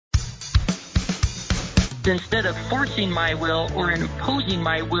Instead of forcing my will or imposing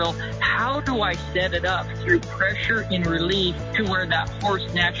my will, how do I set it up through pressure and relief to where that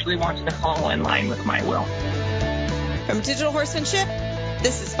horse naturally wants to fall in line with my will? From Digital Horsemanship,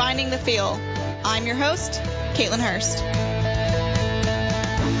 this is Finding the Feel. I'm your host, Caitlin Hurst.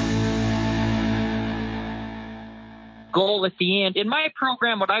 Goal at the end. In my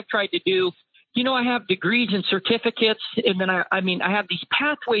program, what I've tried to do, I have degrees and certificates, and then I have these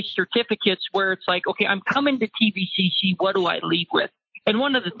pathway certificates where it's like, okay, I'm coming to TVCC. What do I leave with? And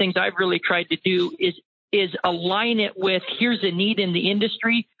one of the things I've really tried to do is align it with, here's a need in the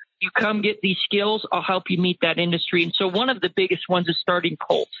industry. You come get these skills. I'll help you meet that industry. And so one of the biggest ones is starting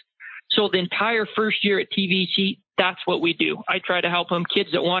colts. So the entire first year at TVC, that's what we do. I try to help them,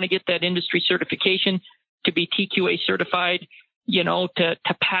 kids that want to get that industry certification, to be TQA certified, to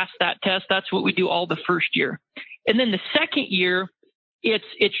pass that test. That's what we do all the first year. And then the second year, it's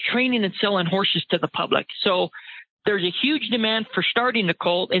training and selling horses to the public. So there's a huge demand for starting the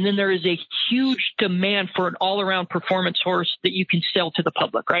colt, and then there is a huge demand for an all-around performance horse that you can sell to the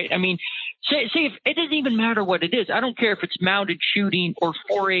public, right? I mean, say if it doesn't even matter what it is. I don't care if it's mounted shooting or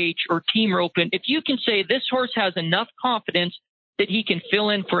 4-H or team roping. If you can say this horse has enough confidence that he can fill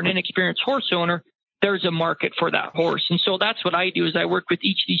in for an inexperienced horse owner, there's a market for that horse. And so that's what I do is I work with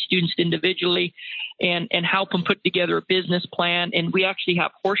each of these students individually and help them put together a business plan. And we actually have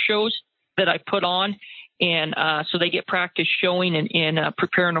horse shows that I put on. And so they get practice showing and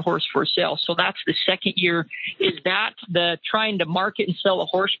preparing a horse for a sale. So that's the second year, is that the trying to market and sell a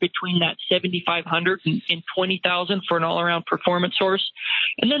horse between that $7,500 and $20,000 for an all-around performance horse.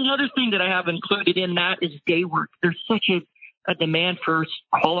 And then the other thing that I have included in that is day work. There's such a demand for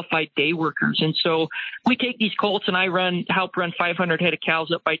qualified day workers. And so we take these colts and I help run 500 head of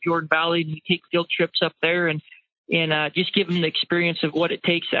cows up by Jordan Valley, and we take field trips up there and just give them the experience of what it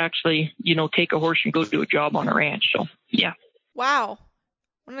takes to actually, take a horse and go do a job on a ranch. So, yeah. Wow.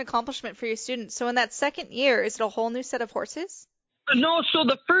 What an accomplishment for your students. So in that second year, is it a whole new set of horses? No. So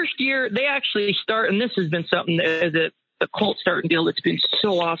the first year they actually start, and this has been something that the colt starting deal that's been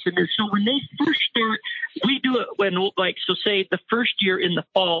so awesome. And so when they first start, we do it when, say the first year in the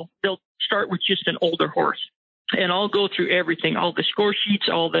fall, they'll start with just an older horse. And I'll go through everything, all the score sheets,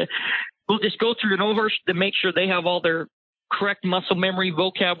 we'll just go through an old horse to make sure they have all their correct muscle memory,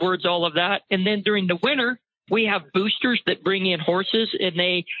 vocab words, all of that. And then during the winter, we have boosters that bring in horses, and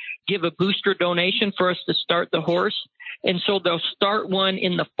they give a booster donation for us to start the horse. And so they'll start one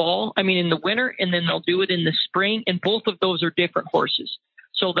in the winter, and then they'll do it in the spring. And both of those are different horses.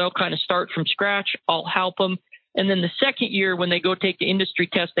 So they'll kind of start from scratch. I'll help them. And then the second year, when they go take the industry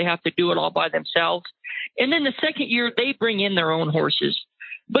test, they have to do it all by themselves. And then the second year, they bring in their own horses.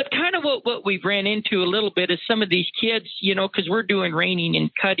 But kind of what we've ran into a little bit is some of these kids, because we're doing reining and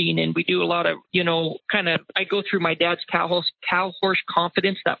cutting, and we do a lot of, I go through my dad's Cow Horse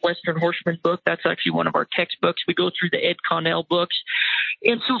Confidence, that Western Horseman book. That's actually one of our textbooks. We go through the Ed Connell books.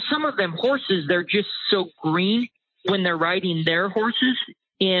 And so some of them horses, they're just so green when they're riding their horses.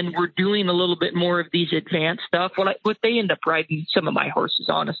 And we're doing a little bit more of these advanced stuff. Well, they end up riding some of my horses,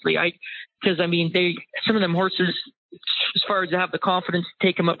 honestly. Some of them horses, as far as to have the confidence to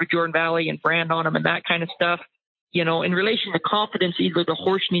take them up to Jordan Valley and brand on them and that kind of stuff, in relation to confidence, either the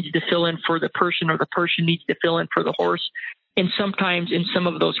horse needs to fill in for the person or the person needs to fill in for the horse. And sometimes in some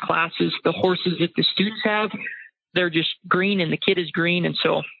of those classes, the horses that the students have, they're just green and the kid is green. And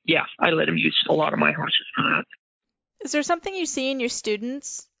so, yeah, I let them use a lot of my horses for that. Is there something you see in your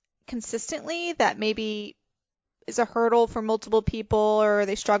students consistently that maybe is a hurdle for multiple people, or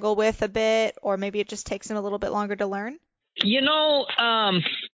they struggle with a bit, or maybe it just takes them a little bit longer to learn?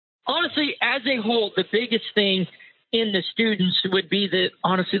 Honestly, as a whole, the biggest thing in the students would be the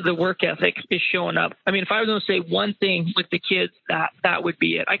work ethic is showing up. I mean, if I was going to say one thing with the kids, that would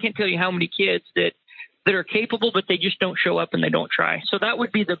be it. I can't tell you how many kids that are capable, but they just don't show up and they don't try. So that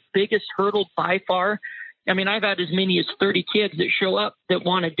would be the biggest hurdle by far. I mean, I've had as many as 30 kids that show up that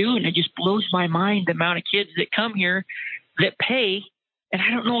want to do it, and it just blows my mind the amount of kids that come here that pay. And I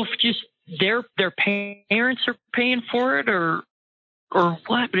don't know if just their parents are paying for it or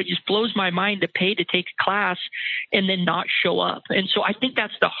what, but it just blows my mind to pay to take a class and then not show up. And so I think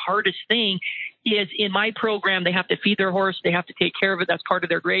that's the hardest thing is in my program, they have to feed their horse. They have to take care of it. That's part of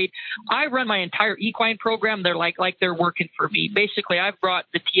their grade. I run my entire equine program. They're like they're working for me. Basically, I've brought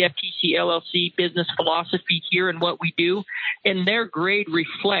the TFTC LLC business philosophy here and what we do, and their grade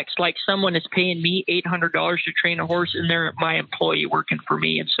reflects like someone is paying me $800 to train a horse, and they're my employee working for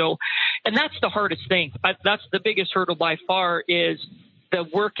me. And that's the hardest thing. That's the biggest hurdle by far is the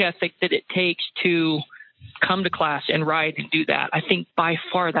work ethic that it takes to come to class and ride and do that. I think by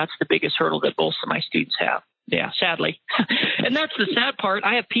far that's the biggest hurdle that most of my students have. Yeah, sadly. And that's the sad part.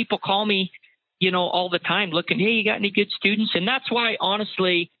 I have people call me, all the time looking, hey, you got any good students? And that's why,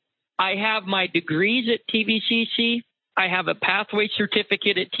 honestly, I have my degrees at TVCC. I have a pathway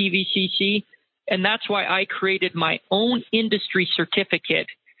certificate at TVCC. And that's why I created my own industry certificate,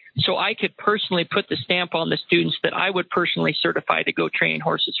 so I could personally put the stamp on the students that I would personally certify to go train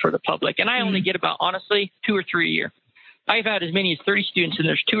horses for the public. And I only get about, honestly, 2 or 3 a year. I've had as many as 30 students, and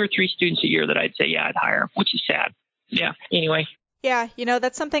there's 2 or 3 students a year that I'd say, yeah, I'd hire, which is sad. Yeah. Anyway. Yeah,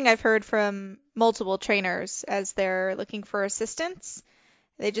 that's something I've heard from multiple trainers as they're looking for assistants.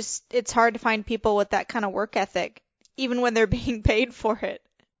 It's hard to find people with that kind of work ethic, even when they're being paid for it.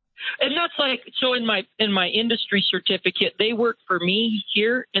 And that's so in my industry certificate, they work for me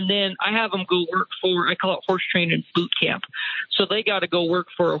here, and then I have them go work for, I call it horse training boot camp. So they got to go work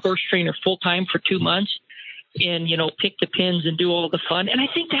for a horse trainer full time for 2 months and, pick the pins and do all the fun. And I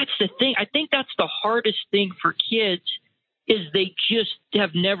think that's the thing. I think that's the hardest thing for kids is they just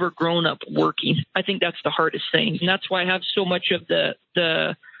have never grown up working. I think that's the hardest thing. And that's why I have so much of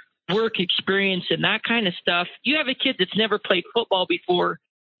the work experience and that kind of stuff. You have a kid that's never played football before,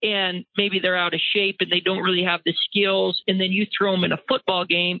 and maybe they're out of shape and they don't really have the skills, and then you throw them in a football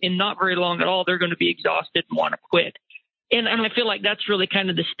game, and not very long at all, they're going to be exhausted and want to quit. And I feel like that's really kind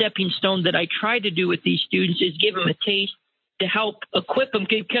of the stepping stone that I try to do with these students, is give them a taste to help equip them,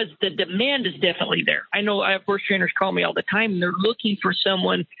 because the demand is definitely there. I know I have horse trainers call me all the time, and they're looking for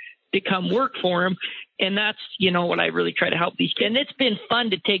someone to come work for them. And that's, what I really try to help these kids. And it's been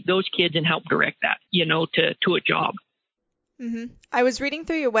fun to take those kids and help direct that, to a job. Mm-hmm. I was reading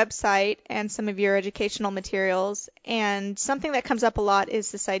through your website and some of your educational materials, and something that comes up a lot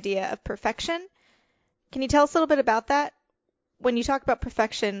is this idea of perfection. Can you tell us a little bit about that? When you talk about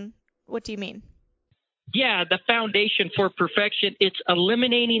perfection, what do you mean? Yeah, the foundation for perfection, it's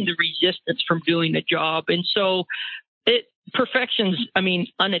eliminating the resistance from doing the job. And so perfection's,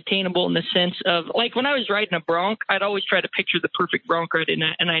 unattainable in the sense of, like, when I was riding a bronc, I'd always try to picture the perfect bronc ride,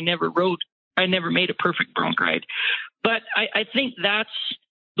 and I never made a perfect bronc ride. But I think that's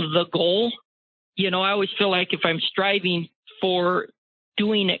the goal. I always feel like if I'm striving for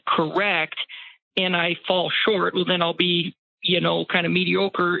doing it correct and I fall short, well, then I'll be, kind of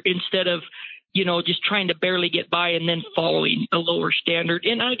mediocre instead of, just trying to barely get by and then following a lower standard.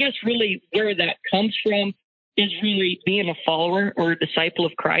 And I guess really where that comes from is really being a follower or a disciple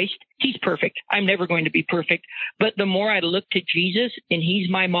of Christ. He's perfect. I'm never going to be perfect. But the more I look to Jesus and he's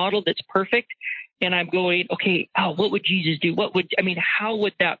my model that's perfect, and I'm going, okay, what would Jesus do? How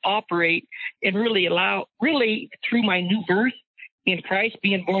would that operate? And really through my new birth in Christ,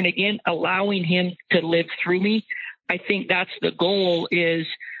 being born again, allowing him to live through me. I think that's the goal is,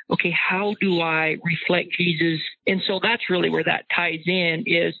 okay, how do I reflect Jesus? And so that's really where that ties in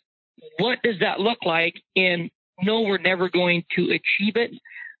is, what does that look like? And no, we're never going to achieve it.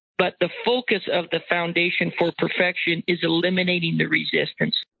 But the focus of the foundation for perfection is eliminating the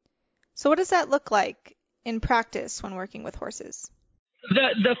resistance. So what does that look like in practice when working with horses?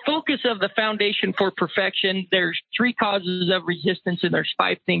 The focus of the foundation for perfection, there's 3 causes of resistance, and there's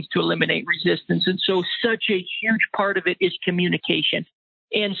 5 things to eliminate resistance. And so such a huge part of it is communication.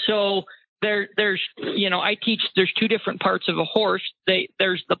 And so there's I teach there's 2 different parts of a horse.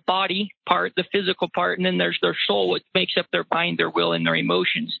 There's the body part, the physical part, and then there's their soul, which makes up their mind, their will, and their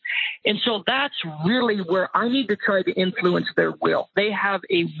emotions. And so that's really where I need to try to influence their will. They have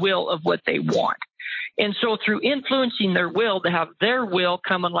a will of what they want. And so through influencing their will, to have their will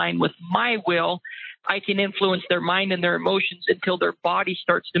come in line with my will, I can influence their mind and their emotions until their body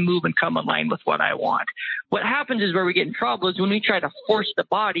starts to move and come in line with what I want. What happens is where we get in trouble is when we try to force the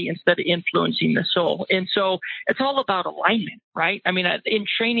body instead of influencing the soul. And so it's all about alignment, right? In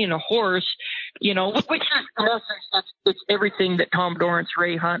training a horse, which it's everything that Tom Dorrance,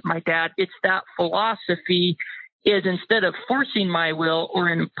 Ray Hunt, my dad, it's that philosophy is instead of forcing my will or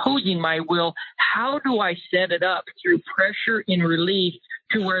imposing my will, how do I set it up through pressure and relief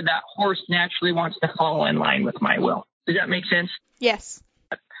to where that horse naturally wants to fall in line with my will? Does that make sense? Yes.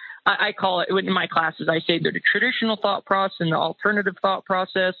 I call it, in my classes, I say the traditional thought process and the alternative thought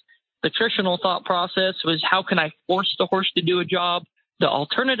process. The traditional thought process was, how can I force the horse to do a job? The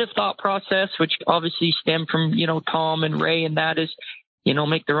alternative thought process, which obviously stemmed from, Tom and Ray, and that is,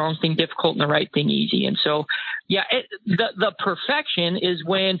 make the wrong thing difficult and the right thing easy. And so, the perfection is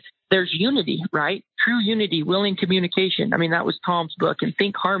when there's unity, right? True unity, willing communication. That was Tom's book, and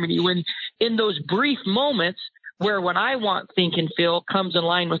Think Harmony. When in those brief moments where when I want, think, and feel comes in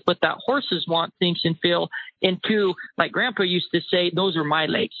line with what that horses want, thinks, and feel, and 2, like Grandpa used to say, those are my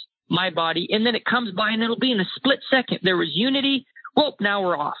legs. my body, and then it comes by and it'll be in a split second. There was unity. Whoop, now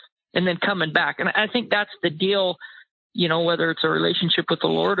we're off. And then coming back. And I think that's the deal, whether it's a relationship with the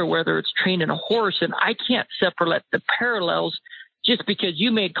Lord or whether it's training a horse. And I can't separate the parallels just because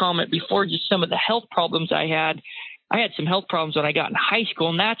you made comment before, just some of the health problems I had. I had some health problems when I got in high school,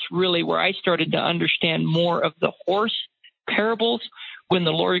 and that's really where I started to understand more of the horse parables when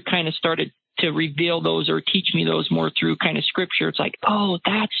the Lord kind of started to reveal those or teach me those more through kind of scripture. It's like, oh,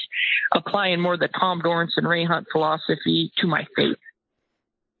 that's applying more the Tom Dorrance and Ray Hunt philosophy to my faith.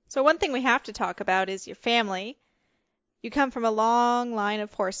 So one thing we have to talk about is your family. You come from a long line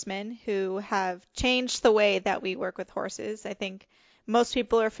of horsemen who have changed the way that we work with horses. I think most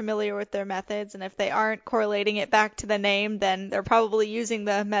people are familiar with their methods, and if they aren't correlating it back to the name, then they're probably using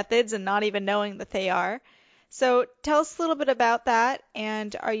the methods and not even knowing that they are. So tell us a little bit about that,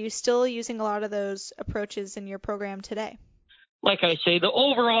 and are you still using a lot of those approaches in your program today? Like I say, the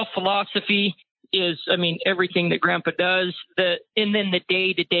overall philosophy is, everything that Grandpa does, and then the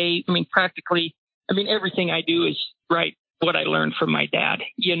day-to-day, practically, everything I do is right what I learned from my dad,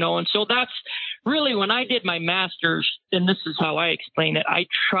 and so that's really when I did my master's, and this is how I explain it, I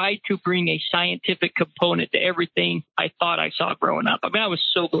tried to bring a scientific component to everything I thought I saw growing up. I was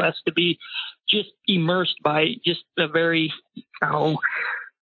so blessed to be just immersed by just a very,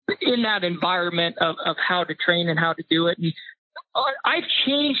 in that environment of how to train and how to do it. And I've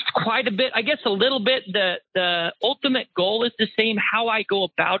changed quite a bit. I guess a little bit. The ultimate goal is the same. How I go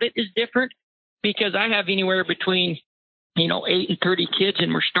about it is different because I have anywhere between 8 and 30 kids,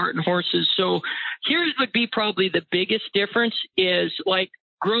 and we're starting horses. So here's would be probably the biggest difference is like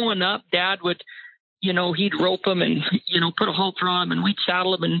growing up, Dad would, he'd rope them and, put a halter on them and we'd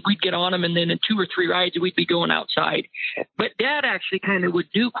saddle them and we'd get on them. And then in 2 or 3 rides, we'd be going outside. But Dad actually kind of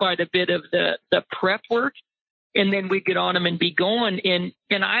would do quite a bit of the prep work. And then we'd get on them and be going. And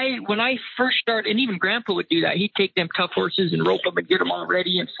when I first started, and even Grandpa would do that, he'd take them tough horses and rope them and get them all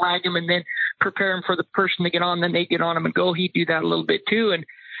ready and flag them and then prepare them for the person to get on. Then they get on them and go. He'd do that a little bit too.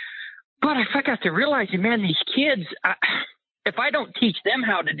 But I got to realizing, man, these kids, if I don't teach them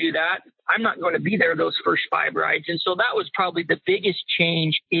how to do that, I'm not going to be there those first 5 rides. And so that was probably the biggest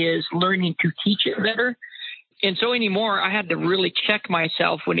change is learning to teach it better. And so anymore, I had to really check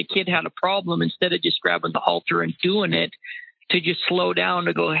myself when a kid had a problem instead of just grabbing the halter and doing it, to just slow down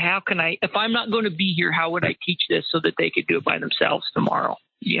to go, how can I, if I'm not going to be here, how would I teach this so that they could do it by themselves tomorrow?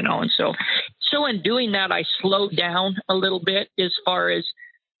 And so in doing that, I slowed down a little bit as far as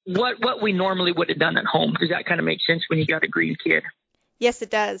what we normally would have done at home. Does that kind of make sense when you got a green kid? Yes,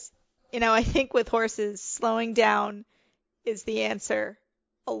 it does. I think with horses, slowing down is the answer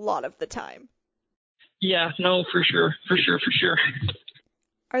a lot of the time. Yeah, no, for sure.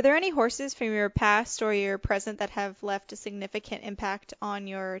 Are there any horses from your past or your present that have left a significant impact on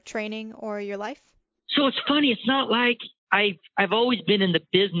your training or your life? So it's funny. It's not like I've always been in the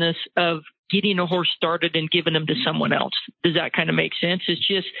business of getting a horse started and giving them to someone else. Does that kind of make sense? It's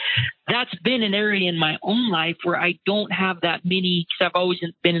just that's been an area in my own life where I don't have that many, because I've always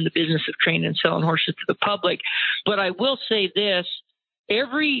been in the business of training and selling horses to the public. But I will say this.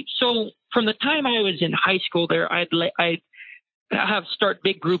 So from the time I was in high school there, I'd have start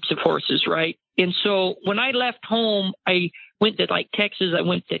big groups of horses, right? And so when I left home, I went to like Texas, I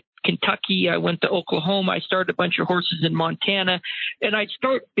went to Kentucky, I went to Oklahoma, I started a bunch of horses in Montana, and I'd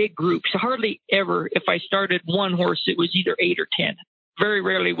start big groups. Hardly ever, if I started one horse, it was either 8 or 10. Very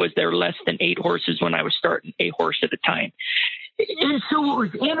rarely was there less than 8 horses when I was starting a horse at a time. And so what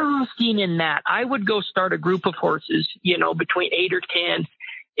was interesting in that, I would go start a group of horses, between 8 or 10,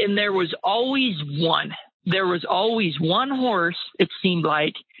 and there was always one. There was always one horse, it seemed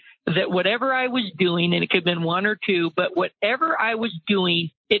like, that whatever I was doing, and it could have been 1 or 2, but whatever I was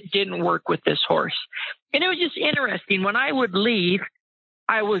doing, it didn't work with this horse. And it was just interesting. When I would leave,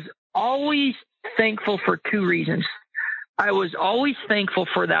 I was always thankful for 2 reasons. I was always thankful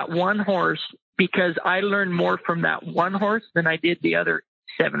for that one horse because I learned more from that one horse than I did the other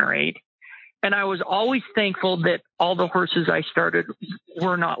 7 or 8. And I was always thankful that all the horses I started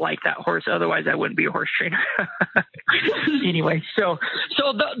were not like that horse. Otherwise, I wouldn't be a horse trainer. Anyway, so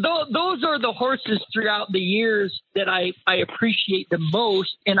those are the horses throughout the years that I appreciate the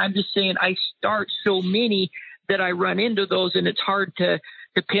most. And I'm just saying I start so many that I run into those, and it's hard to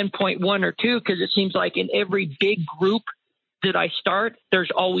pinpoint 1 or 2 because it seems like in every big group that I start,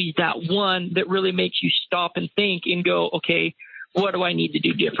 there's always that one that really makes you stop and think and go, okay, what do I need to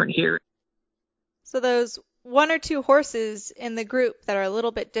do different here? So those 1 or 2 horses in the group that are a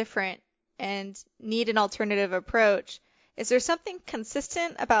little bit different and need an alternative approach, is there something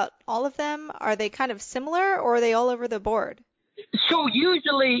consistent about all of them? Are they kind of similar, or are they all over the board? So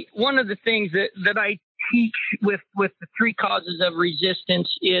usually one of the things that I teach with the three causes of resistance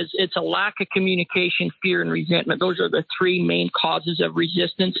is it's a lack of communication, fear, and resentment. Those are the three main causes of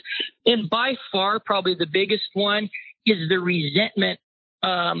resistance. And by far, probably the biggest one is the resentment,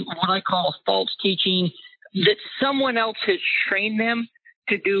 what I call false teaching, that someone else has trained them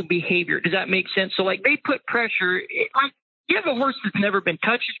to do behavior. Does that make sense? So like they put pressure. You have a horse that's never been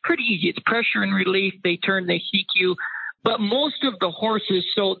touched. It's pretty easy. It's pressure and relief. They turn, they seek you. But most of the horses,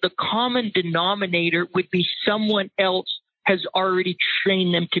 so the common denominator would be someone else has already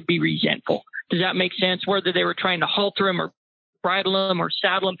trained them to be resentful. Does that make sense? Whether they were trying to halter them or bridle them or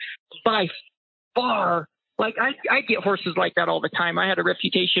saddle them, by far, like I get horses like that all the time. I had a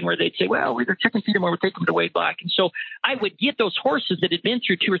reputation where they'd say, well, we're chicken feed them or we'll take them to Wade Black. And so I would get those horses that had been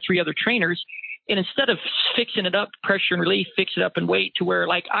through 2 or 3 other trainers. And instead of fixing it up, pressure and relief, fix it up and wait to where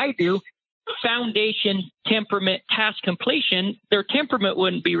like I do, foundation, temperament, task completion, their temperament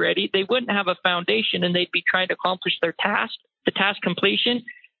wouldn't be ready. They wouldn't have a foundation and they'd be trying to accomplish their task, the task completion.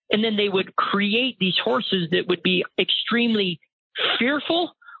 And then they would create these horses that would be extremely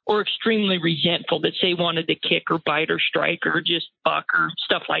fearful or extremely resentful, that say wanted to kick or bite or strike or just buck or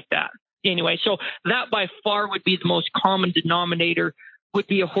stuff like that. Anyway, so that by far would be the most common denominator, would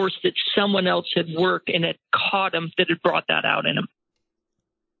be a horse that someone else had worked and had caught him that had brought that out in him.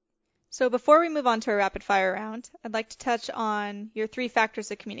 So before we move on to a rapid fire round, I'd like to touch on your 3 factors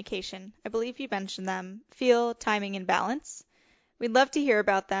of communication. I believe you mentioned them: feel, timing, and balance. We'd love to hear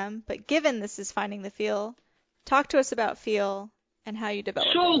about them, but given this is finding the feel, talk to us about feel and how you develop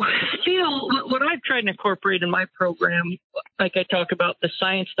So it. feel, what I've tried to incorporate in my program, like I talk about the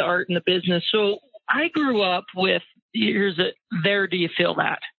science, the art, and the business. So I grew up with, there do you feel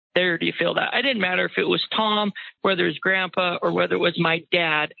that? There do you feel that? I didn't matter if it was Tom, whether it was Grandpa, or whether it was my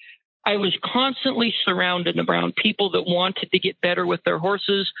dad. I was constantly surrounded around people that wanted to get better with their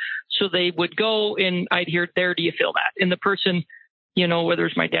horses. So they would go and I'd hear, there do you feel that? And the person, whether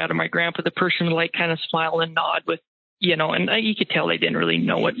it's my dad or my grandpa, the person would like kind of smile and nod with, and you could tell they didn't really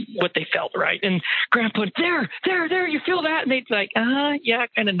know what they felt, right? And Grandpa, there, you feel that? And they'd like, yeah,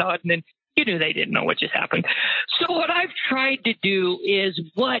 kind of nod. And then you knew they didn't know what just happened. So what I've tried to do is,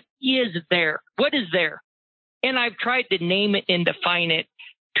 what is there? What is there? And I've tried to name it and define it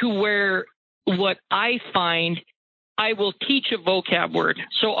to where what I find, I will teach a vocab word.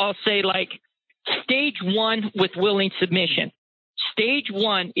 So I'll say like stage 1 with willing submission. Stage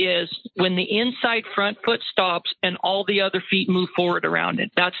 1 is when the inside front foot stops and all the other feet move forward around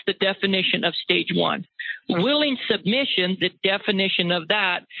it. That's the definition of stage 1. Willing submission, the definition of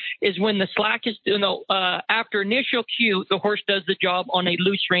that is when the slack is, after initial cue, the horse does the job on a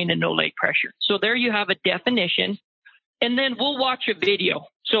loose rein and no leg pressure. So there you have a definition. And then we'll watch a video.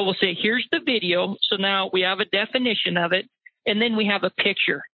 So we'll say, here's the video. So now we have a definition of it. And then we have a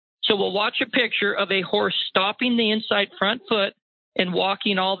picture. So we'll watch a picture of a horse stopping the inside front foot and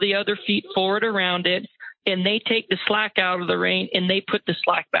walking all the other feet forward around it. And they take the slack out of the rein and they put the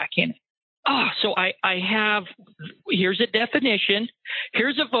slack back in it. So I have, here's a definition.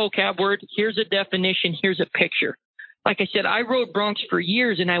 Here's a vocab word. Here's a definition. Here's a picture. Like I said, I rode broncs for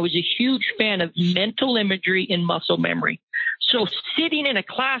years, and I was a huge fan of mental imagery and muscle memory. So sitting in a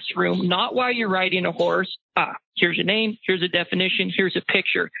classroom, not while you're riding a horse, here's a name, here's a definition, here's a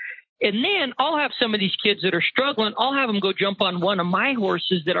picture. And then I'll have some of these kids that are struggling, I'll have them go jump on one of my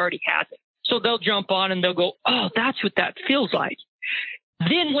horses that already has it. So they'll jump on and they'll go, oh, that's what that feels like.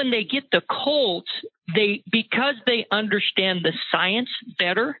 Then when they get the colts, because they understand the science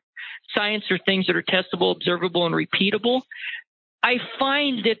better, science are things that are testable, observable, and repeatable, I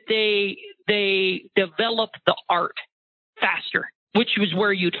find that they develop the art faster, which was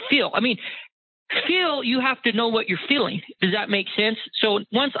where you'd feel. I mean, feel, you have to know what you're feeling. Does that make sense? So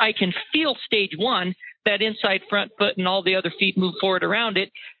once I can feel stage 1, that inside front foot and all the other feet move forward around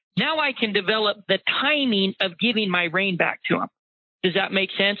it, now I can develop the timing of giving my rein back to them. Does that make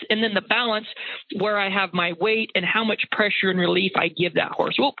sense? And then the balance, where I have my weight and how much pressure and relief I give that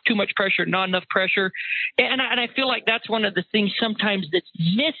horse. Well, too much pressure, not enough pressure. And I feel like that's one of the things sometimes that's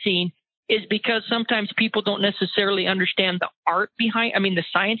missing, is because sometimes people don't necessarily understand the art behind, the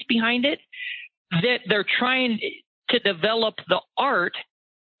science behind it, that they're trying to develop the art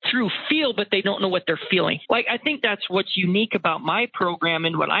through feel, but they don't know what they're feeling. Like, I think that's what's unique about my program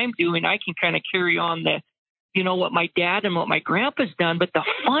and what I'm doing. I can kind of carry on what my dad and what my grandpa's done. But the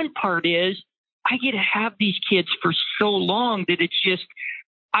fun part is I get to have these kids for so long that it's just,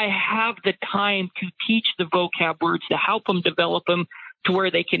 I have the time to teach the vocab words, to help them develop them to where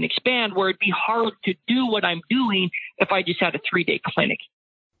they can expand, where it'd be hard to do what I'm doing if I just had a 3-day clinic.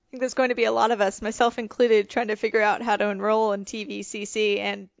 think there's going to be a lot of us, myself included, trying to figure out how to enroll in TVCC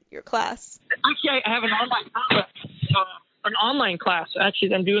and your class. Actually, I have an online class.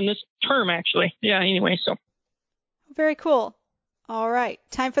 Actually, I'm doing this term, actually. Yeah, anyway, so. Very cool. All right,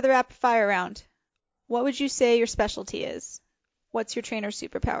 time for the rapid fire round. What would you say your specialty is? What's your trainer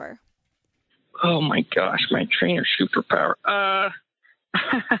superpower? Oh, my gosh, my trainer superpower. I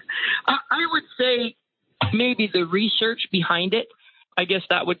would say maybe the research behind it. I guess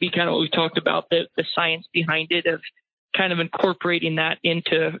that would be kind of what we talked about, the science behind it, of kind of incorporating that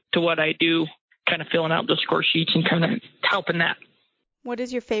into what I do, kind of filling out those score sheets and kind of helping that. What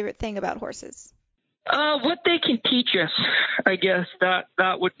is your favorite thing about horses? What they can teach us, I guess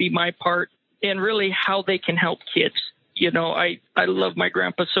that would be my part, and really how they can help kids. You know, I love my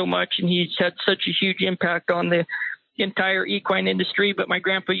grandpa so much, and he's had such a huge impact on the entire equine industry. But my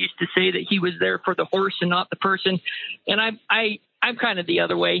grandpa used to say that he was there for the horse and not the person. And I'm kind of the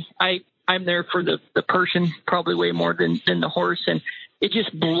other way. I'm there for the person probably way more than the horse. And it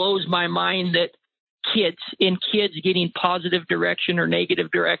just blows my mind that kids getting positive direction or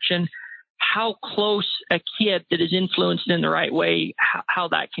negative direction, how close a kid that is influenced in the right way, how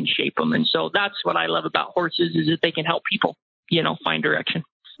that can shape them. And so that's what I love about horses, is that they can help people, you know, find direction.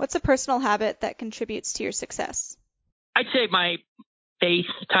 What's a personal habit that contributes to your success? I'd say my faith,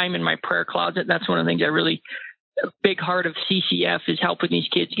 time in my prayer closet. That's one of the things a big heart of CCF is helping these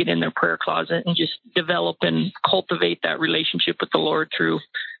kids get in their prayer closet and just develop and cultivate that relationship with the Lord through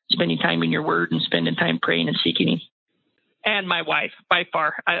spending time in your word and spending time praying and seeking him. And my wife, by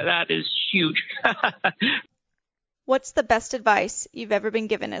far, that is huge. What's the best advice you've ever been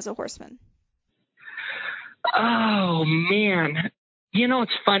given as a horseman? Oh, man. You know,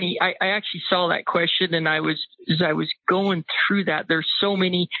 it's funny. I actually saw that question, and as I was going through that, there's so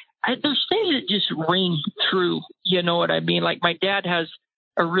many, there's things that just ring true. You know what I mean? Like my dad has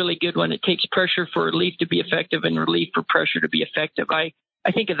a really good one. It takes pressure for relief to be effective and relief for pressure to be effective. I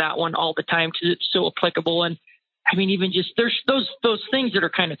think of that one all the time because it's so applicable. And I mean, even just there's those things that are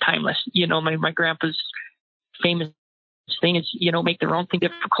kind of timeless. You know, my grandpa's famous thing is, you know, make the wrong thing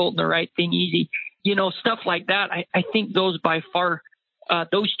difficult and the right thing easy. You know, stuff like that. I think those by far,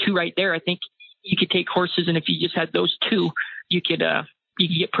 those two right there, I think you could take horses, and if you just had those two, you could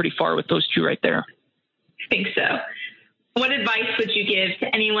get pretty far with those two right there. I think so. What advice would you give to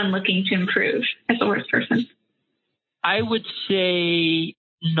anyone looking to improve as a horse person? I would say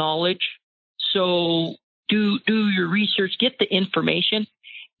knowledge. So do your research, get the information,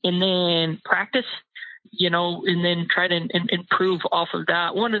 and then practice, you know, and then try to improve off of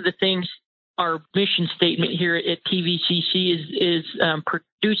that. One of the things, our mission statement here at TVCC is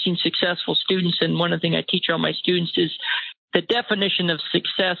producing successful students. And one of the things I teach all my students is the definition of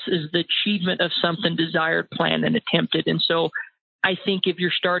success is the achievement of something desired, planned, and attempted. And so I think if you're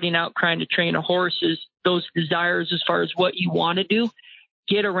starting out trying to train a horse, is those desires as far as what you want to do,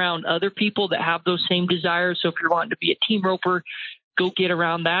 get around other people that have those same desires. So if you're wanting to be a team roper, go get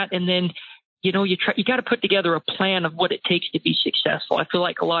around that. And then, you know, you got to put together a plan of what it takes to be successful. I feel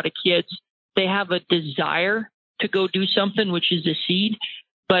like a lot of kids, they have a desire to go do something, which is a seed,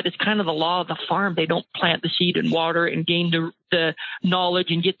 but it's kind of the law of the farm. They don't plant the seed and water and gain the knowledge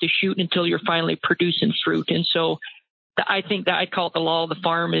and get to shoot until you're finally producing fruit. And so I think that I'd call it the law of the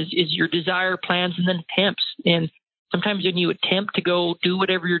farm is your desire, plans, and then attempts. And sometimes when you attempt to go do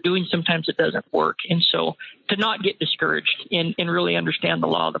whatever you're doing, sometimes it doesn't work. And so to not get discouraged and really understand the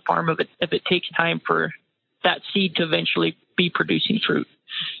law of the farm of it, if it takes time for that seed to eventually be producing fruit.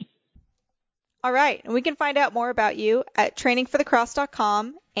 All right. And we can find out more about you at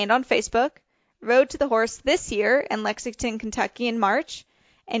trainingforthecross.com and on Facebook, Road to the Horse this year in Lexington, Kentucky in March,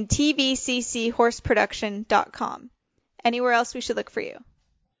 and tvcchorseproduction.com. Anywhere else we should look for you?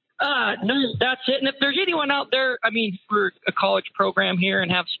 No, that's it. And if there's anyone out there, I mean, we're a college program here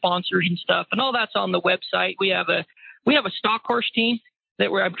and have sponsors and stuff, and all that's on the website. We have a stock horse team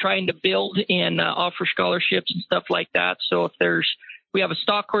that I'm trying to build and offer scholarships and stuff like that. So we have a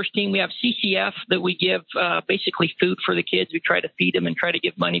stock horse team. We have CCF that we give basically food for the kids. We try to feed them and try to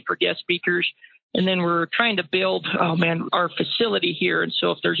give money for guest speakers. And then we're trying to build, our facility here. And so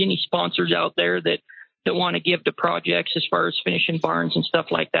if there's any sponsors out there that want to give to projects as far as finishing barns and stuff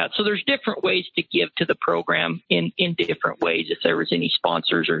like that. So there's different ways to give to the program in different ways if there was any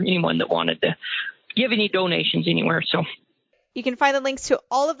sponsors or anyone that wanted to give any donations anywhere. So you can find the links to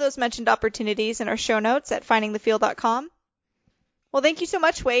all of those mentioned opportunities in our show notes at findingthefield.com. Well, thank you so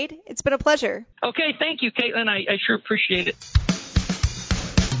much, Wade. It's been a pleasure. Okay, thank you, Caitlin. I sure appreciate it.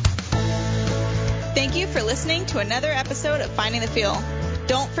 Thank you for listening to another episode of Finding the Field.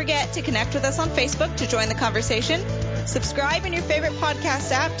 Don't forget to connect with us on Facebook to join the conversation. Subscribe in your favorite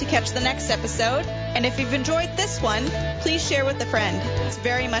podcast app to catch the next episode. And if you've enjoyed this one, please share with a friend. It's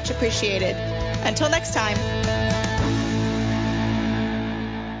very much appreciated. Until next time.